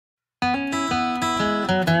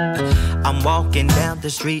I'm walking down the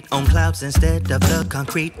street on clouds instead of the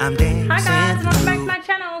concrete. I'm dancing. Hi guys, welcome back to my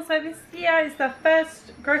channel. So this here is the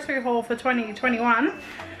first grocery haul for 2021.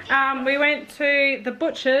 We went to the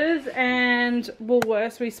butchers and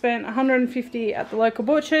Woolworths. We spent 150 at the local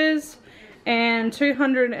butchers and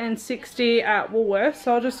 260 at Woolworths.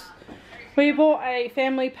 So we bought a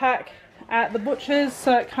family pack at the butchers.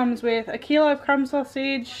 So it comes with a kilo of crumb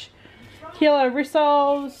sausage, kilo of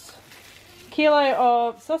rissoles, kilo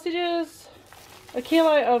of sausages, a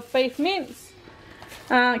kilo of beef mince,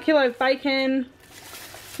 a kilo of bacon.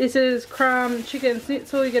 This is crumb chicken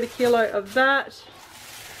schnitzel, you get a kilo of that.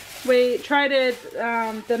 We traded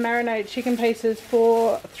the marinated chicken pieces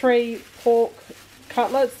for 3 pork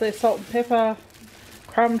cutlets. They're salt and pepper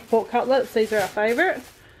crumbed pork cutlets. These are our favourite.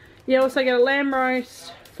 You also get a lamb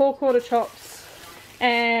roast, 4 quarter chops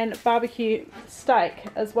and barbecue steak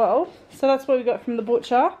as well. So that's what we got from the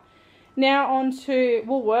butcher. Now on to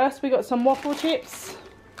Woolworths. We got some waffle chips.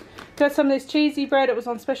 Got some of this cheesy bread. It was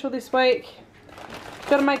on special this week.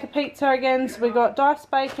 Got to make a pizza again. So we got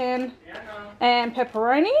diced bacon and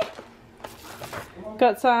pepperoni.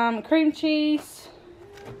 Got some cream cheese.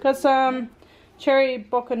 Got some cherry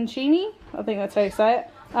bocconcini. I think that's how you say it.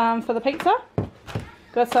 For the pizza.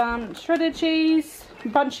 Got some shredded cheese. A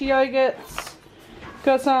bunch of yogurts.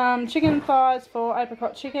 Got some chicken thighs for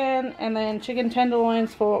apricot chicken and then chicken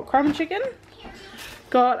tenderloins for crumb chicken.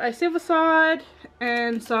 Got a silver side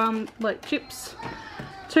and some like chips.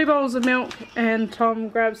 2 bottles of milk and Tom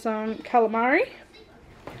grabbed some calamari.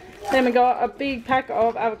 Then we got a big pack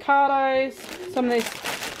of avocados, some of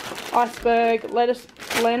this iceberg lettuce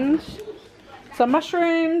blend, some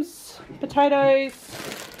mushrooms, potatoes,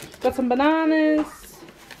 got some bananas,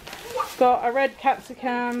 got a red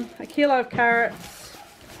capsicum, a kilo of carrots.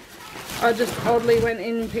 I just oddly went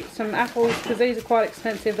in and picked some apples because these are quite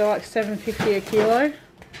expensive. They're like $7.50 a kilo.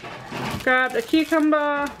 Grabbed a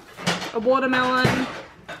cucumber, a watermelon.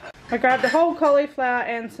 I grabbed a whole cauliflower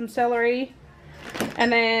and some celery.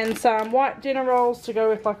 And then some white dinner rolls to go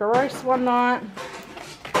with like a roast one night.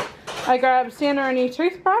 I grabbed Sienna a new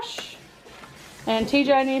toothbrush. And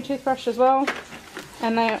TJ a new toothbrush as well.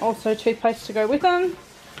 And then also toothpaste to go with them.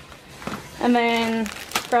 And then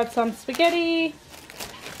grabbed some spaghetti.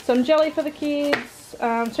 Some jelly for the kids,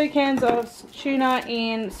 2 cans of tuna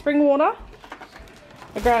in spring water.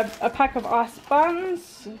 I grabbed a pack of ice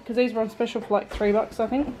buns because these were on special for like $3 I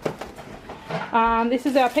think. This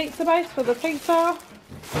is our pizza base for the pizza.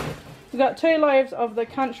 We've got 2 loaves of the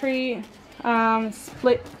country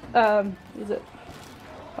split, is it?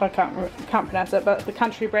 I can't pronounce it, but the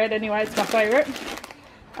country bread anyway, it's my favourite.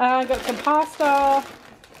 Got some pasta,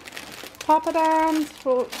 papadums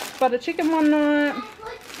for butter chicken one night.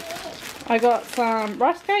 I got some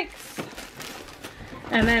rice cakes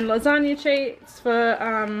and then lasagna sheets for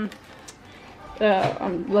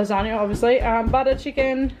lasagna obviously, butter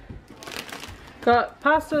chicken, got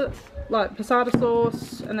pasta like passata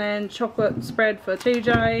sauce and then chocolate spread for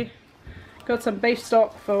TJ, got some beef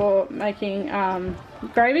stock for making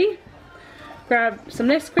gravy, grabbed some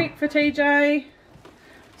Nesquik for TJ,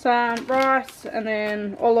 some rice and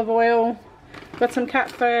then olive oil. Got some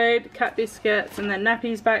cat food, cat biscuits and then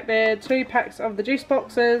nappies back there, 2 packs of the juice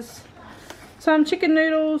boxes, some chicken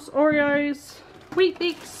noodles, Oreos, Wheat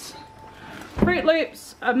Bix, Fruit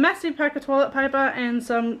Loops, a massive pack of toilet paper and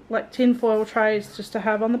some like tin foil trays just to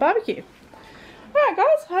have on the barbecue. Alright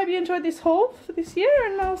guys, I hope you enjoyed this haul for this year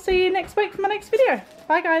and I'll see you next week for my next video.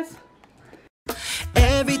 Bye guys.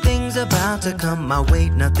 Everything's about to come my way.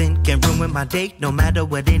 Nothing can ruin my day. No matter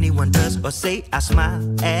what anyone does or say, I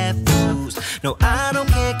smile at fools. No, I don't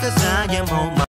care 'cause I am home.